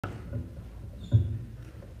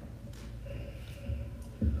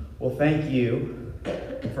Well, thank you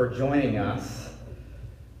for joining us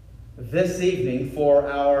this evening for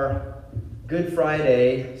our Good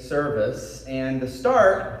Friday service and the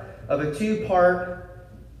start of a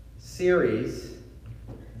two-part series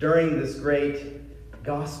during this great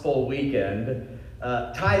gospel weekend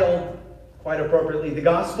titled, quite appropriately, The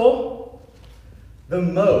Gospel, the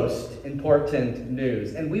Most Important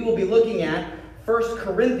News. And we will be looking at 1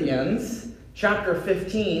 Corinthians chapter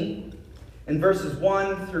 15 and verses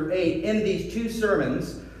 1 through 8 in these two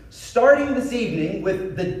sermons, starting this evening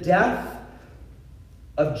with the death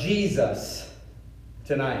of Jesus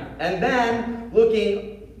tonight. And then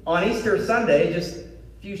looking on Easter Sunday, just a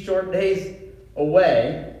few short days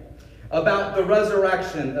away, about the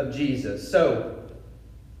resurrection of Jesus. So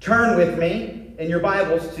turn with me in your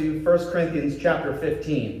Bibles to 1 Corinthians chapter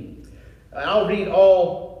 15. I'll read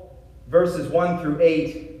all verses 1 through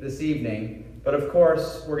 8 this evening. But of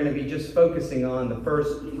course, we're going to be just focusing on the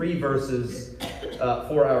first three verses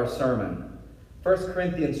for our sermon. 1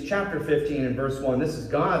 Corinthians chapter 15 and verse 1. This is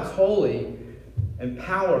God's holy and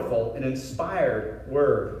powerful and inspired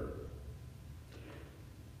word.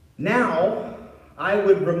 Now, I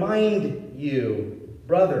would remind you,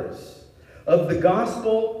 brothers, of the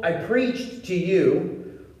gospel I preached to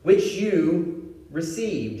you, which you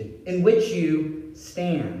received, in which you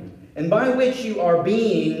stand, and by which you are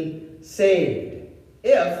being saved,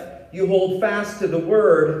 if you hold fast to the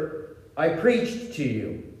word I preached to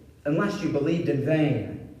you, unless you believed in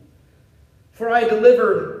vain. For I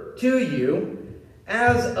delivered to you,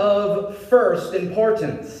 as of first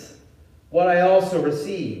importance, what I also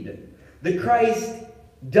received, that Christ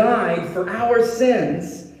died for our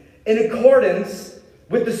sins in accordance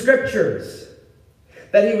with the Scriptures,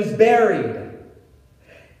 that he was buried,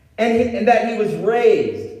 and that he was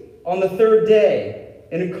raised on the third day,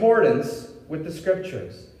 in accordance with the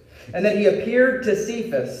Scriptures, and that he appeared to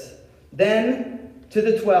Cephas, then to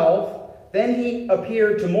the 12, then he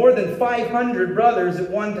appeared to more than 500 brothers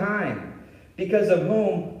at one time, because of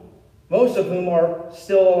whom, most of whom are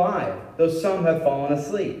still alive, though some have fallen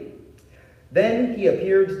asleep. Then he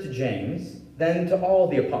appeared to James, then to all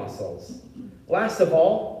the apostles. Last of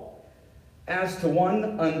all, as to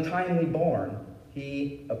one untimely born,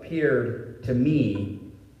 he appeared to me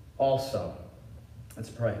also. Let's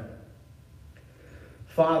pray.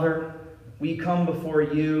 Father, we come before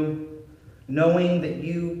you knowing that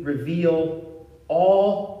you reveal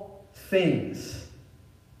all things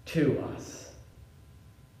to us,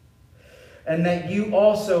 and that you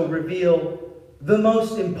also reveal the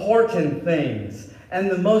most important things and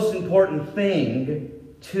the most important thing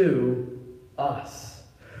to us.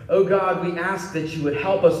 Oh God, we ask that you would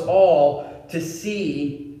help us all to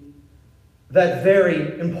see that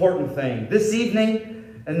very important thing this evening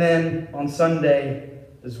and then on Sunday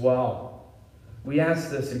as well. We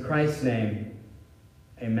ask this in Christ's name.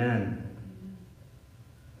 Amen.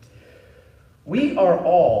 We are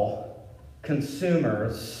all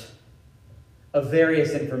consumers of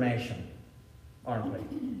various information, aren't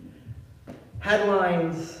we?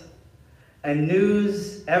 Headlines and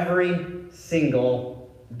news every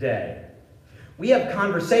single day. We have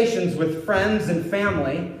conversations with friends and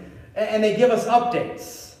family, and they give us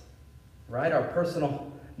updates, right? Our personal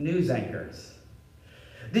news anchors.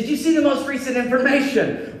 Did you see the most recent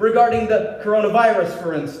information regarding the coronavirus,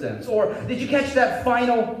 for instance? Or did you catch that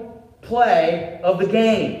final play of the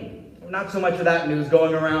game? Not so much of that news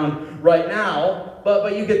going around right now,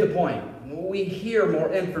 but you get the point. We hear more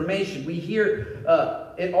information. We hear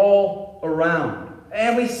it all around.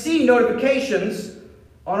 And we see notifications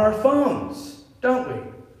on our phones, don't we?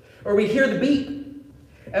 Or we hear the beep.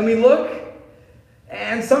 And we look,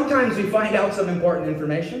 and sometimes we find out some important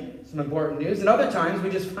information, some important news, and other times we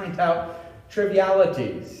just find out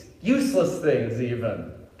trivialities, useless things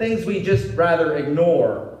even, things we just rather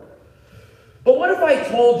ignore. But what if I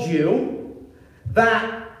told you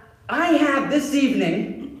that I have this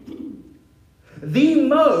evening the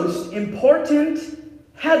most important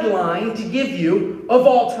headline to give you of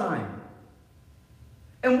all time?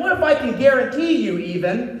 And what if I can guarantee you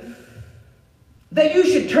even that you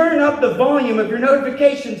should turn up the volume of your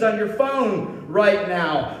notifications on your phone right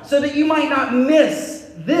now so that you might not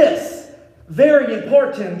miss this very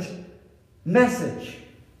important message?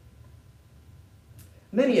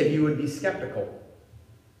 Many of you would be skeptical.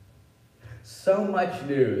 So much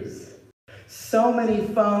news, so many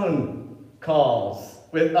phone calls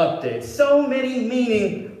with updates, so many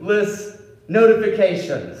meaningless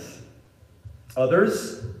notifications.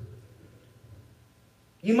 Others,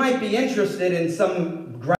 you might be interested in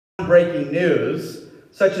some groundbreaking news,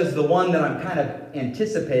 such as the one that I'm kind of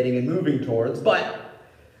anticipating and moving towards, but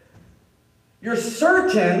You're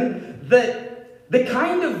certain that the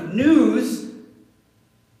kind of news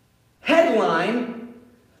headline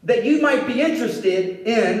that you might be interested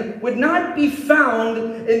in would not be found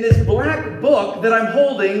in this black book that I'm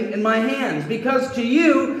holding in my hands. Because to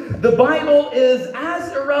you, the Bible is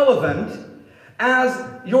as irrelevant as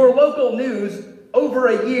your local news over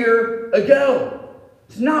a year ago.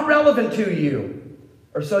 It's not relevant to you,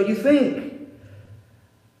 or so you think.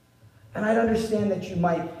 And I'd understand that you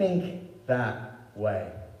might think that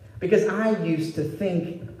way, because I used to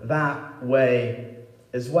think that way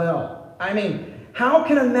as well. I mean, how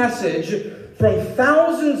can a message from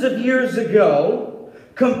thousands of years ago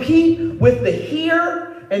compete with the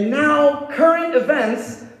here and now current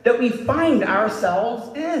events that we find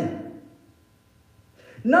ourselves in?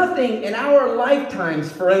 Nothing in our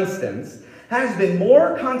lifetimes, for instance, has been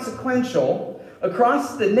more consequential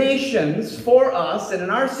across the nations for us and in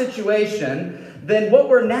our situation than what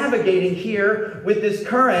we're navigating here with this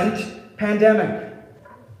current pandemic.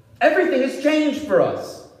 Everything has changed for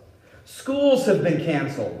us. Schools have been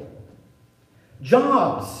canceled.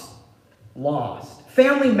 Jobs lost.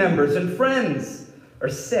 Family members and friends are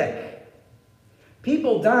sick.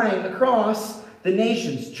 People dying across the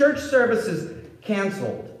nations. Church services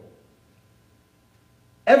canceled.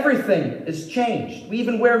 Everything is changed. We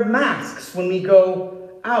even wear masks when we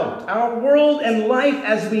go out. Our world and life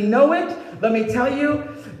as we know it, let me tell you,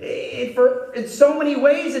 in so many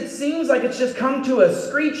ways it seems like it's just come to a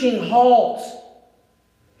screeching halt.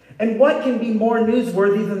 And what can be more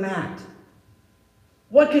newsworthy than that?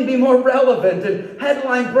 What can be more relevant and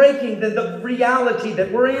headline breaking than the reality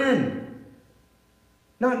that we're in?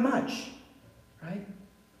 Not much, right?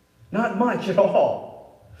 Not much at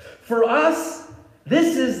all. For us,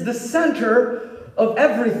 this is the center of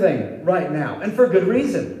everything right now, and for good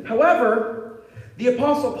reason. However, the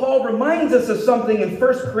Apostle Paul reminds us of something in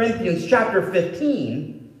 1 Corinthians chapter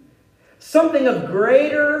 15, something of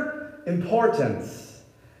greater importance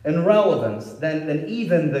and relevance than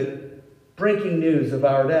even the breaking news of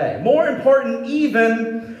our day. More important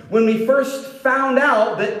even when we first found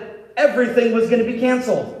out that everything was going to be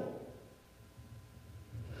canceled.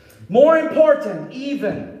 More important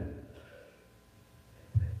even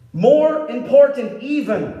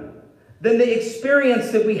than the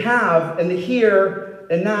experience that we have in the here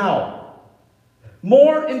and now.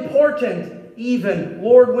 More important even,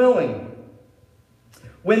 Lord willing,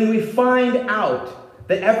 when we find out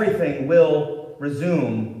that everything will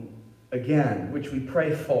resume again, which we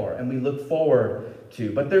pray for and we look forward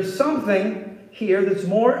to. But there's something here that's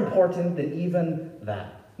more important than even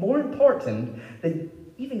that. More important than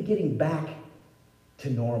even getting back to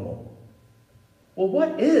normal. Well,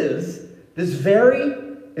 what is this very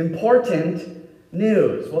important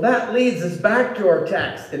news? Well, that leads us back to our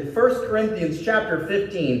text in 1 Corinthians chapter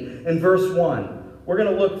 15 and verse 1. We're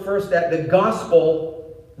going to look first at the gospel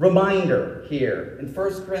reminder here in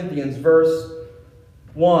 1 Corinthians verse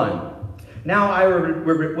 1. Now I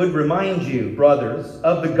would remind you, brothers,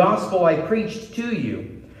 of the gospel I preached to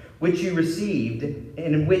you, which you received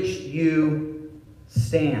and in which you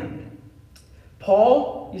stand.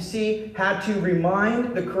 Paul, you see, had to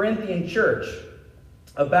remind the Corinthian church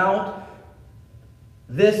about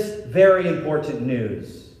this very important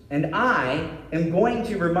news. And I am going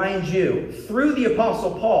to remind you, through the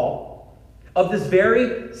Apostle Paul, of this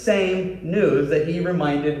very same news that he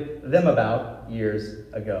reminded them about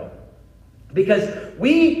years ago. Because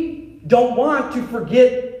we don't want to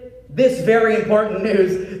forget this very important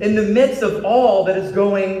news in the midst of all that is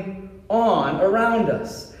going on around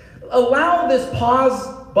us. Allow this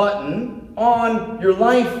pause button on your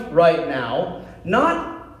life right now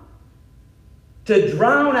not to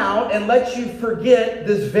drown out and let you forget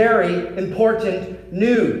this very important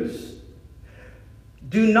news.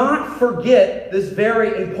 Do not forget this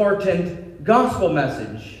very important gospel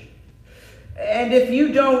message. And if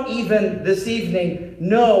you don't even this evening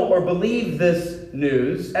know or believe this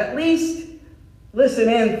news, at least listen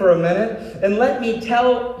in for a minute and let me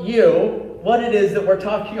tell you what it is that we're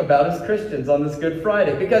talking about as Christians on this Good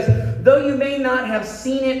Friday. Because though you may not have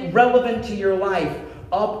seen it relevant to your life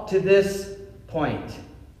up to this point,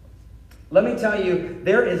 let me tell you,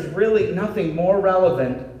 there is really nothing more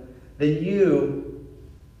relevant than you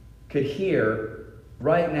could hear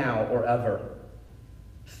right now or ever.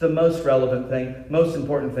 It's the most relevant thing, most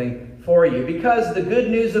important thing for you. Because the good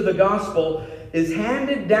news of the gospel is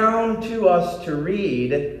handed down to us to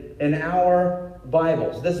read in our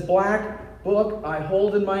Bibles. This black book I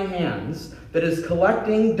hold in my hands that is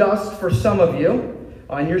collecting dust for some of you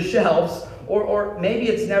on your shelves, or maybe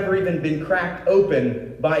it's never even been cracked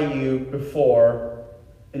open by you before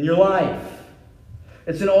in your life.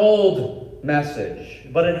 It's an old message,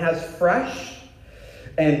 but it has fresh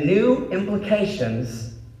and new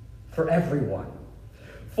implications for everyone.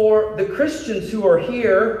 For the Christians who are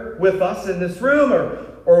here with us in this room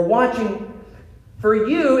or watching, for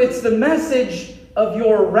you, it's the message of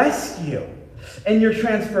your rescue and your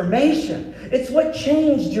transformation. It's what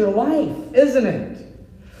changed your life, isn't it?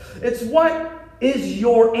 It's what is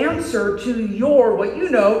your answer to what you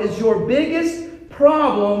know is your biggest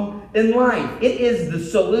problem in life. It is the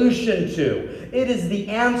solution to, it is the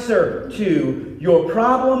answer to your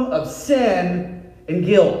problem of sin and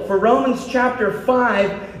guilt. For Romans chapter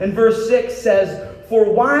 5 and verse 6 says,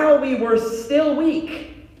 "For while we were still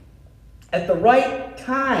weak, at the right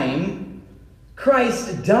time,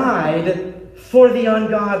 Christ died for the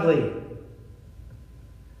ungodly."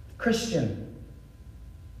 Christian,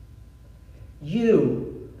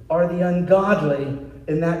 you are the ungodly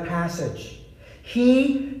in that passage.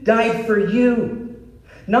 He died for you,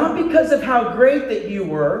 not because of how great that you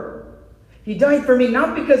were. He died for me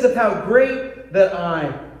not because of how great that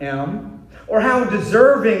I am or how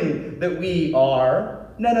deserving that we are.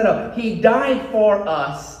 No. He died for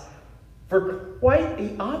us for quite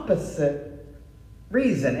the opposite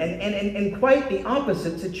reason and quite the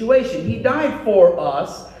opposite situation. He died for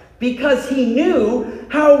us because he knew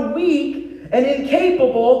how weak and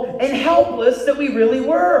incapable and helpless that we really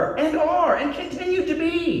were and are and continue to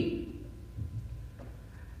be.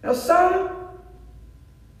 Now, some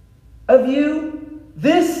of you,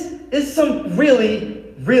 this is some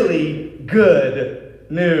really, really good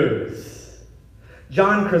news.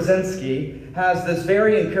 John Krasinski has this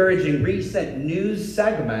very encouraging recent news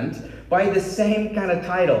segment by the same kind of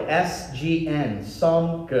title, SGN,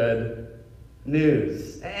 Some Good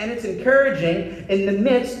News. And it's encouraging in the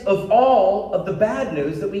midst of all of the bad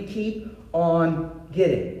news that we keep on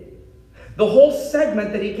getting. The whole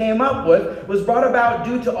segment that he came up with was brought about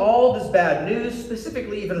due to all this bad news,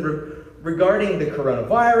 specifically even regarding the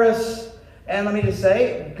coronavirus. And let me just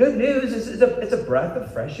say, good news is it's a breath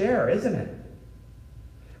of fresh air, isn't it?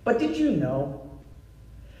 But did you know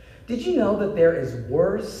that there is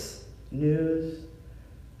worse news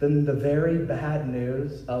than the very bad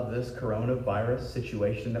news of this coronavirus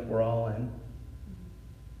situation that we're all in?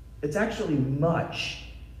 It's actually much,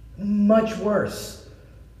 much worse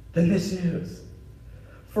than this news.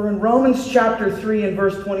 For in Romans chapter 3 and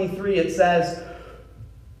verse 23 it says,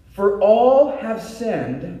 "For all have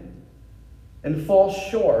sinned and fall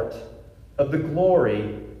short of the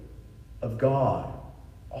glory of God."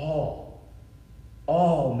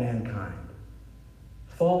 All mankind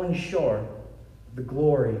falling short of the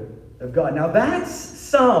glory of God. Now that's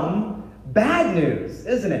some bad news,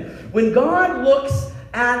 isn't it? When God looks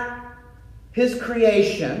at his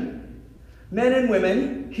creation, men and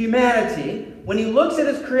women, humanity, when he looks at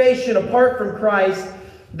his creation apart from Christ,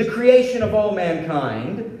 the creation of all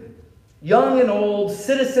mankind, young and old,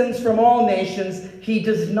 citizens from all nations, he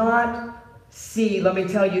does not see, let me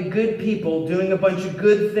tell you, good people doing a bunch of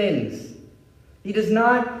good things. He does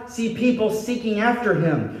not see people seeking after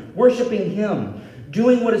him, worshiping him,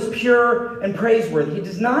 doing what is pure and praiseworthy. He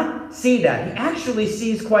does not see that. He actually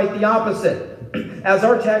sees quite the opposite, as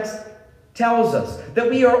our text tells us, that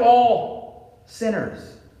we are all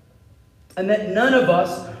sinners, and that none of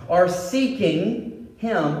us are seeking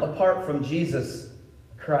him apart from Jesus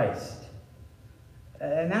Christ.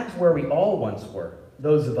 And that's where we all once were,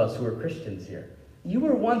 those of us who are Christians here. You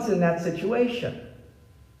were once in that situation.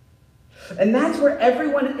 And that's where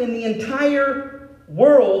everyone in the entire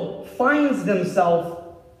world finds themselves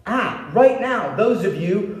at right now, those of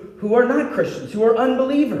you who are not Christians, who are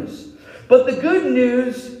unbelievers. But the good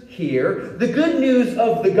news here, the good news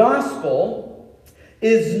of the gospel,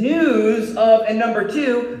 is news of, and number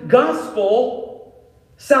 2, gospel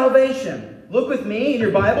salvation. Look with me in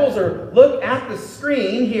your Bibles, or look at the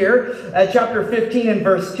screen here at chapter 15 and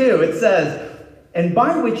verse 2. It says, "And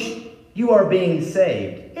by which you are being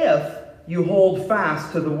saved, if you hold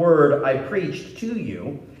fast to the word I preached to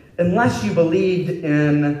you, unless you believed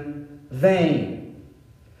in vain."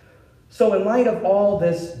 So in light of all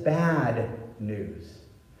this bad news,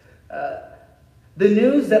 the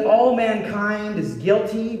news that all mankind is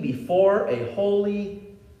guilty before a holy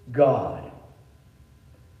God.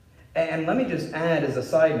 And let me just add as a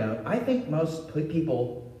side note, I think most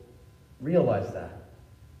people realize that.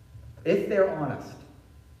 If they're honest,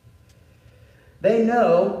 they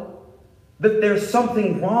know that there's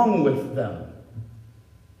something wrong with them.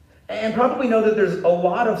 And probably know that there's a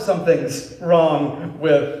lot of somethings wrong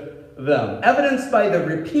with them. Evidenced by the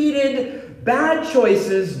repeated bad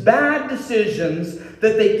choices, bad decisions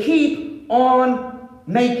that they keep on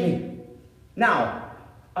making. Now,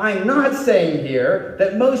 I'm not saying here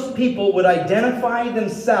that most people would identify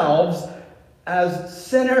themselves as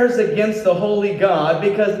sinners against the holy God,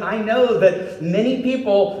 because I know that many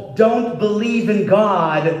people don't believe in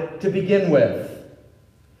God to begin with.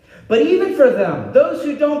 But even for them, those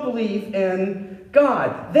who don't believe in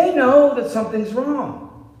God, they know that something's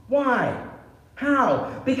wrong. Why?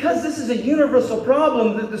 How? Because this is a universal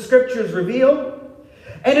problem that the Scriptures reveal,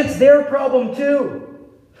 and it's their problem too,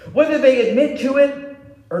 whether they admit to it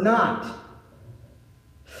or not.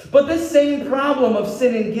 But this same problem of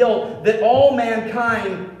sin and guilt that all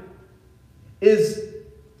mankind is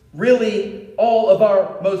really all of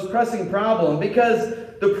our most pressing problem, because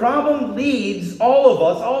the problem leads all of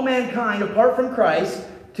us, all mankind, apart from Christ,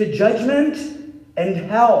 to judgment and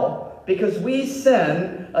hell, because we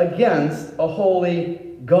sin against a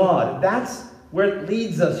holy God. That's where it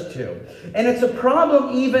leads us to. And it's a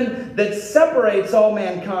problem even that separates all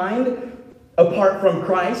mankind, apart from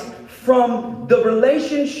Christ, from the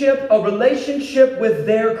relationship with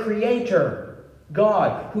their Creator,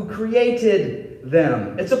 God, who created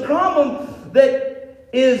them. It's a problem that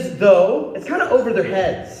is, though, it's kind of over their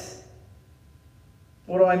heads.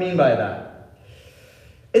 What do I mean by that?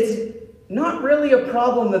 It's not really a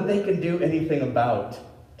problem that they can do anything about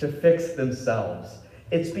to fix themselves.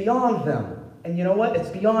 It's beyond them. And you know what? It's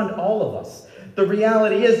beyond all of us. The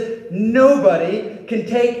reality is nobody can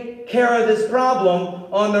take care of this problem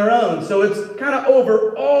on their own. So it's kind of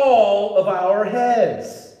over all of our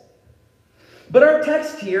heads. But our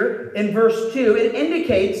text here in verse 2, it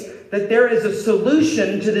indicates that there is a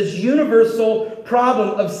solution to this universal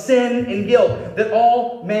problem of sin and guilt that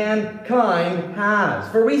all mankind has.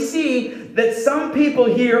 For we see that some people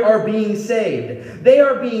here are being saved. They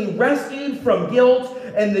are being rescued from guilt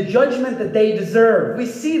and the judgment that they deserve. We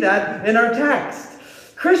see that in our text.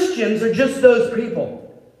 Christians are just those people.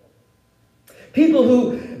 People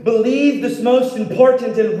who believe this most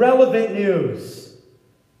important and relevant news.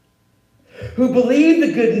 Who believe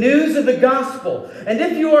the good news of the gospel. And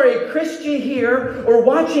if you are a Christian here or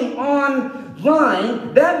watching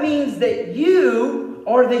online, that means that you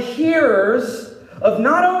are the hearers of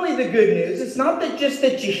not only the good news. It's not that just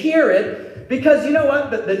that you hear it, because you know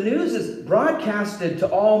what? The news is broadcasted to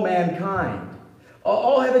all mankind.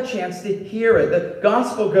 All have a chance to hear it. The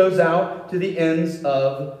gospel goes out to the ends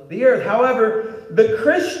of the earth. However, the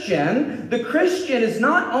Christian is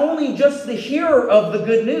not only just the hearer of the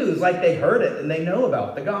good news, like they heard it and they know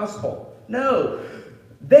about the gospel. No,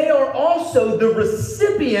 they are also the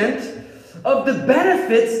recipient of the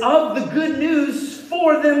benefits of the good news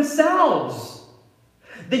for themselves.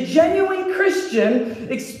 The genuine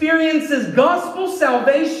Christian experiences gospel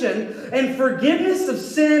salvation and forgiveness of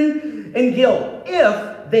sin and guilt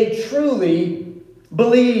if they truly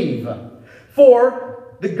believe.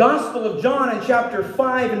 For the Gospel of John in chapter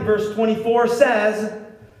 5 and verse 24 says,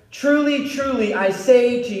 "Truly, truly, I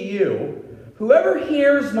say to you, whoever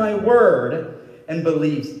hears my word and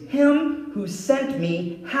believes him who sent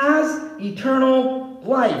me has eternal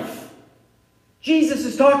life." Jesus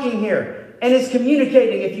is talking here and is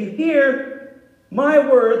communicating. If you hear my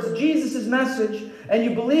words, Jesus' message, and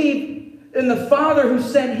you believe in the Father who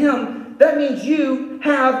sent him, that means you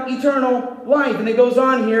have eternal life. And it goes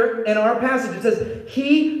on here in our passage. It says,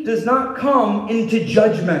 he does not come into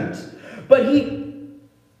judgment, but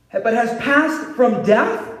has passed from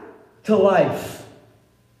death to life.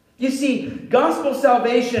 You see, gospel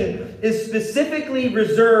salvation is specifically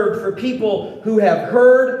reserved for people who have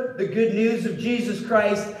heard the good news of Jesus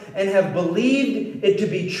Christ and have believed it to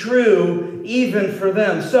be true even for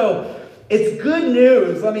them. So, it's good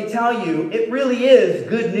news, let me tell you. It really is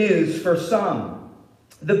good news for some.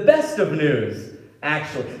 The best of news,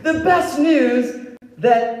 actually. The best news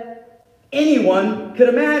that anyone could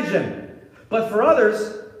imagine. But for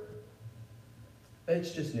others,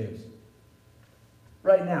 it's just news.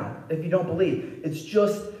 Right now, if you don't believe, it's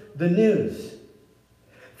just the news.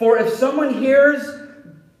 For if someone hears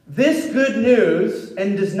this good news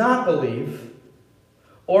and does not believe,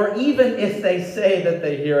 or even if they say that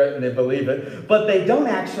they hear it and they believe it, but they don't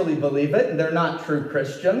actually believe it and they're not true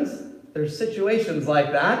Christians, there's situations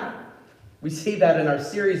like that. We see that in our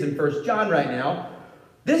series in 1 John right now.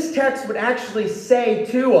 This text would actually say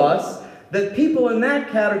to us that people in that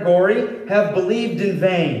category have believed in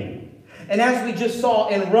vain. And as we just saw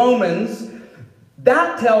in Romans,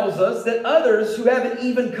 that tells us that others who haven't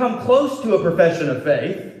even come close to a profession of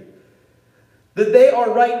faith, that they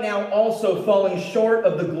are right now also falling short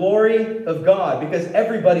of the glory of God, because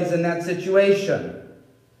everybody's in that situation.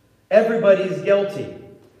 Everybody's guilty.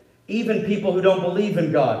 Even people who don't believe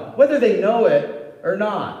in God, whether they know it or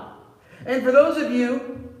not. And for those of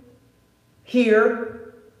you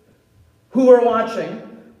here who are watching,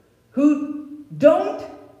 who don't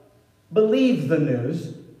believe the news,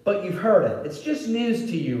 but you've heard it. It's just news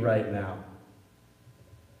to you right now.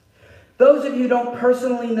 Those of you who don't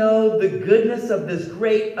personally know the goodness of this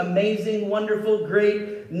great, amazing, wonderful,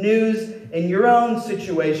 great news in your own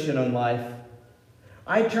situation in life,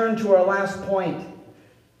 I turn to our last point,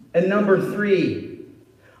 and number 3.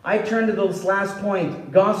 I turn to this last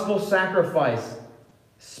point, gospel sacrifice,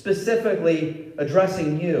 specifically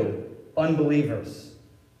addressing you, unbelievers.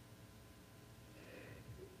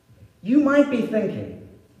 You might be thinking,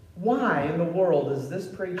 why in the world is this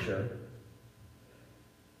preacher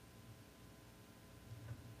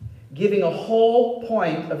giving a whole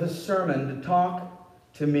point of his sermon to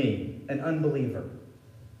talk to me, an unbeliever,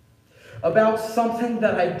 about something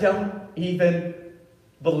that I don't even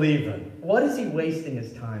believe in? What is he wasting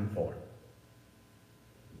his time for?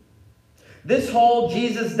 This whole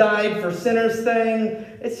Jesus died for sinners thing,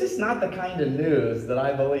 it's just not the kind of news that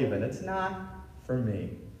I believe in. It's not for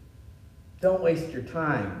me. Don't waste your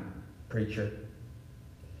time, preacher.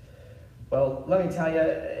 Well, let me tell you,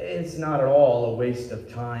 it's not at all a waste of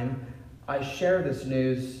time. I share this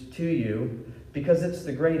news to you because it's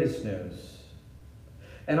the greatest news.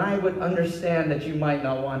 And I would understand that you might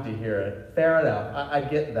not want to hear it. Fair enough. I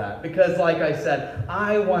get that. Because like I said,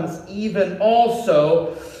 I once even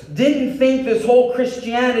also didn't think this whole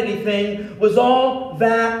Christianity thing was all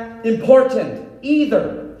that important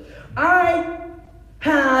either. I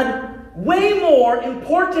had way more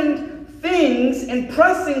important things and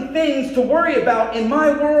pressing things to worry about in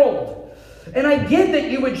my world. And I get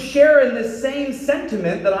that you would share in the same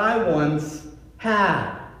sentiment that I once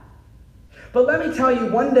had. But let me tell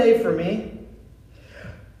you, one day for me,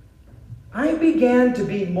 I began to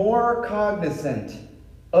be more cognizant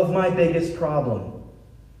of my biggest problem.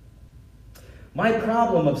 My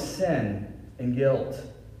problem of sin and guilt.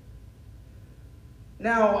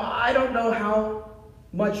 Now, I don't know how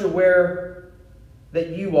much aware that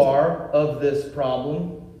you are of this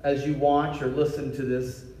problem as you watch or listen to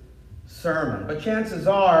this sermon. But chances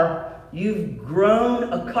are you've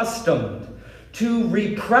grown accustomed to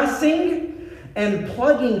repressing and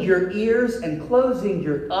plugging your ears and closing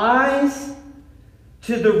your eyes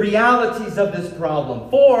to the realities of this problem.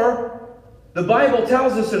 For the Bible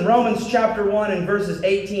tells us in Romans chapter 1 and verses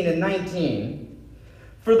 18 and 19,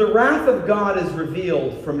 "For the wrath of God is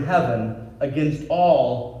revealed from heaven against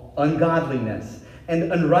all ungodliness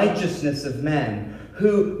and unrighteousness of men,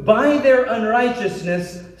 who by their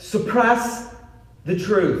unrighteousness suppress the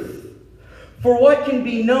truth. For what can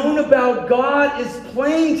be known about God is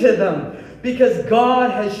plain to them, because God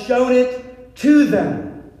has shown it to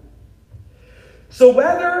them." So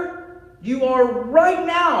whether you are right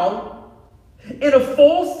now in a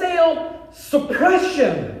wholesale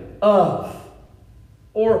suppression of,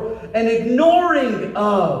 or an ignoring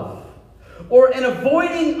of, or an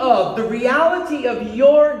avoiding of the reality of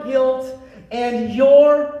your guilt and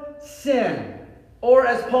your sin, or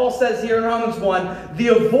as Paul says here in Romans 1, the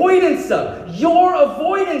avoidance of, your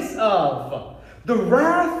avoidance of the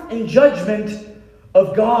wrath and judgment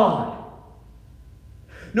of God.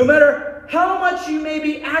 No matter how much you may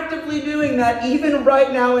be actively doing that even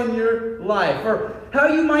right now in your life, or how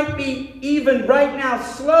you might be even right now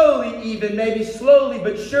maybe slowly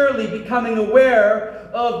but surely becoming aware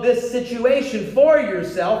of this situation for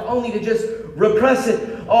yourself, only to just repress it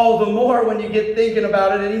all the more when you get thinking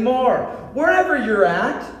about it anymore. Wherever you're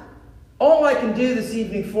at, all I can do this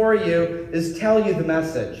evening for you is tell you the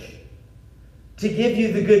message, to give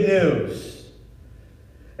you the good news.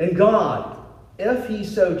 And God, if He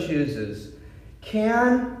so chooses,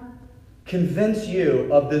 can convince you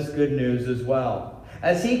of this good news as well,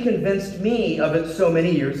 as He convinced me of it so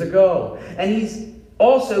many years ago. And He's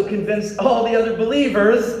also convinced all the other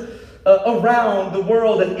believers around the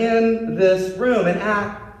world and in this room and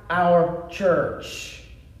at our church.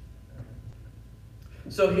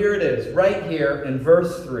 So here it is, right here in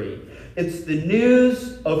verse 3. It's the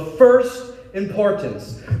news of first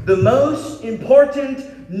importance. The most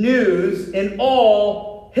important news in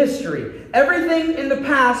all history. Everything in the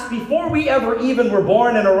past, before we ever even were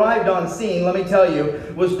born and arrived on scene, let me tell you,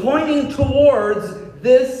 was pointing towards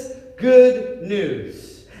this good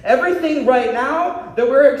news. Everything right now that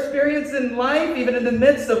we're experiencing in life, even in the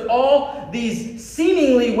midst of all these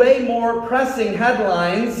seemingly way more pressing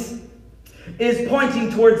headlines, is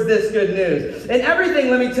pointing towards this good news. And everything,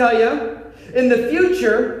 let me tell you, in the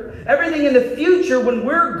future, everything in the future when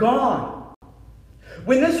we're gone,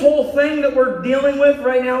 when this whole thing that we're dealing with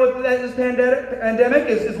right now with this pandemic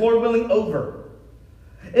is, Lord willing, over.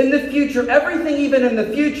 In the future, everything even in the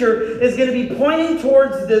future is going to be pointing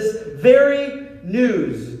towards this very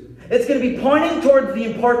news. It's going to be pointing towards the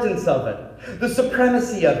importance of it, the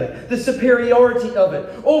supremacy of it, the superiority of it,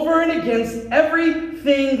 over and against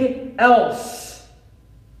everything else.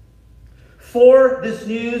 For this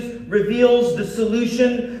news reveals the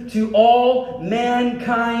solution to all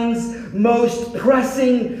mankind's most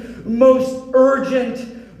pressing, most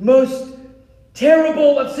urgent, most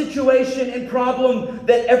terrible of situation and problem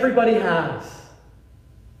that everybody has.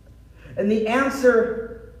 And the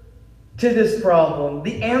answer to this problem,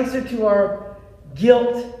 the answer to our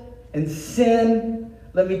guilt and sin,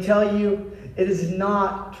 let me tell you, it is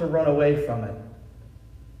not to run away from it,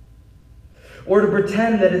 or to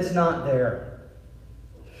pretend that it's not there,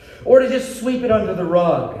 or to just sweep it under the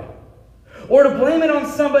rug, or to blame it on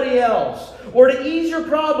somebody else, or to ease your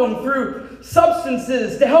problem through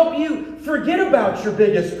substances to help you forget about your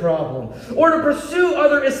biggest problem, or to pursue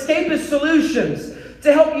other escapist solutions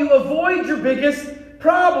to help you avoid your biggest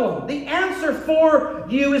problem. The answer for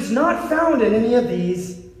you is not found in any of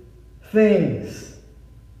these things.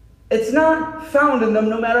 It's not found in them,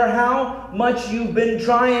 no matter how much you've been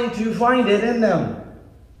trying to find it in them.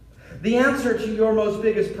 The answer to your most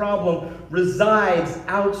biggest problem resides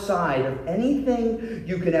outside of anything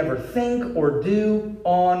you can ever think or do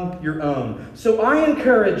on your own. So I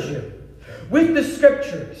encourage you, with the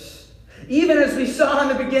Scriptures, even as we saw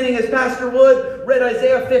in the beginning, as Pastor Wood read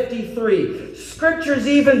Isaiah 53, Scriptures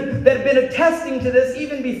even that have been attesting to this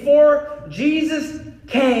even before Jesus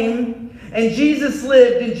came, and Jesus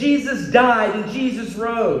lived, and Jesus died, and Jesus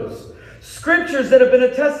rose. Scriptures that have been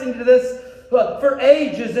attesting to this for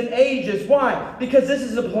ages and ages. Why? Because this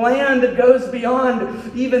is a plan that goes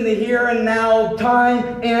beyond even the here and now,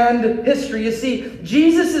 time and history. You see,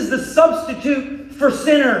 Jesus is the substitute for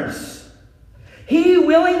sinners. He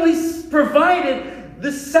willingly provided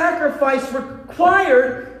the sacrifice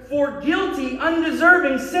required for guilty,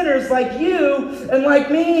 undeserving sinners like you and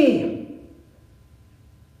like me.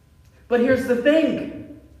 But here's the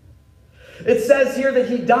thing. It says here that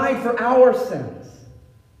He died for our sins.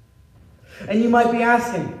 And you might be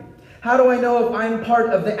asking, how do I know if I'm part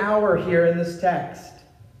of the hour here in this text?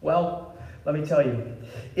 Well, let me tell you.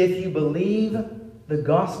 If you believe the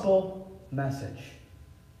gospel message,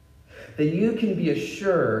 then you can be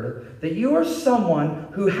assured that you are someone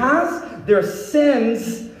who has their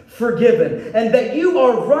sins forgiven, and that you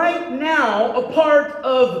are right now a part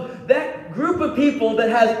of that group of people that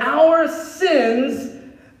has our sins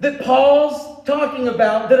that Paul's talking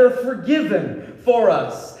about that are forgiven for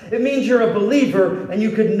us. It means you're a believer and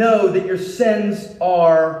you could know that your sins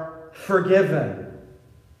are forgiven.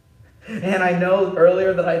 And I know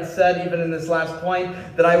earlier that I'd said, even in this last point,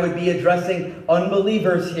 that I would be addressing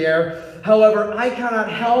unbelievers here. However, I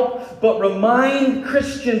cannot help but remind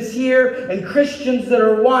Christians here and Christians that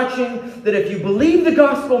are watching that if you believe the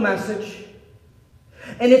gospel message,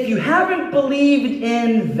 and if you haven't believed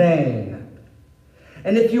in vain,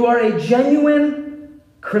 and if you are a genuine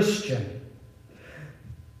Christian,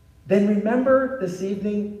 then remember this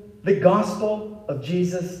evening the gospel of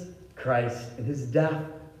Jesus Christ and His death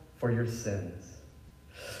for your sins.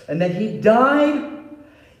 And that He died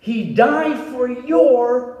for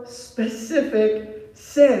your specific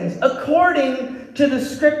sins according to the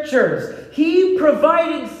Scriptures. He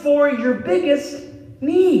provided for your biggest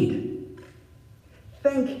need.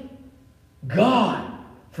 Thank God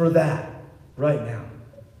for that right now.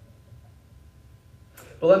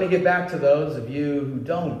 But let me get back to those of you who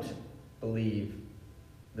don't believe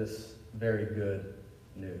this very good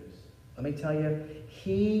news. Let me tell you,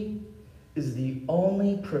 He is the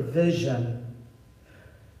only provision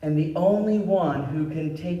and the only one who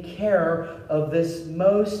can take care of this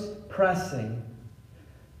most pressing,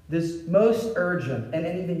 this most urgent, and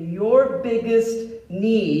even your biggest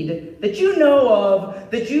need that you know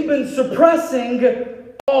of, that you've been suppressing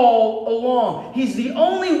all along. He's the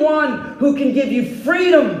only one who can give you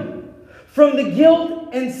freedom from the guilt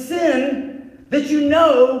and sin that you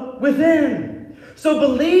know within. So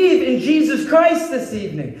believe in Jesus Christ this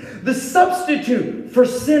evening, the substitute for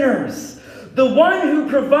sinners, the one who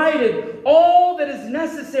provided all that is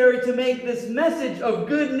necessary to make this message of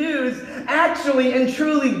good news actually and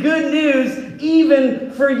truly good news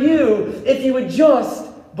even for you, if you would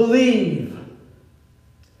just believe.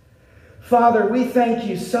 Father, we thank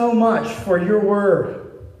you so much for your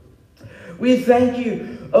word. We thank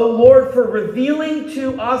you, O Lord, for revealing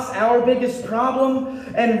to us our biggest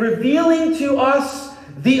problem and revealing to us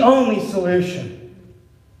the only solution.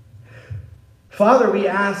 Father, we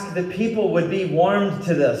ask that people would be warmed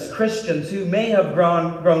to this. Christians who may have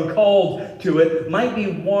grown cold to it might be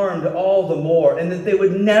warmed all the more, and that they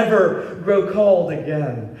would never grow cold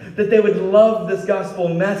again. That they would love this gospel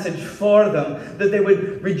message for them. That they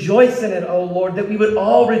would rejoice in it, oh Lord. That we would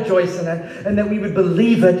all rejoice in it, and that we would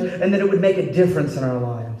believe it, and that it would make a difference in our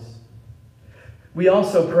lives. We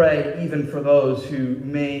also pray even for those who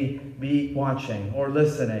may be watching or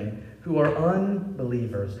listening, who are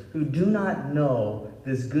unbelievers, who do not know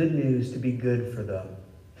this good news to be good for them.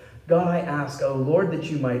 God, I ask, oh Lord, that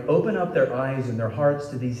you might open up their eyes and their hearts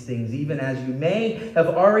to these things, even as you may have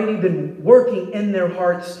already been working in their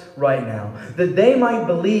hearts right now. That they might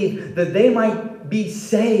believe, that they might be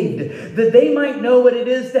saved, that they might know what it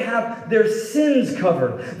is to have their sins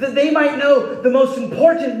covered, that they might know the most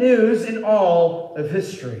important news in all of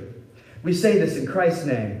history. We say this in Christ's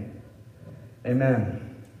name. Amen.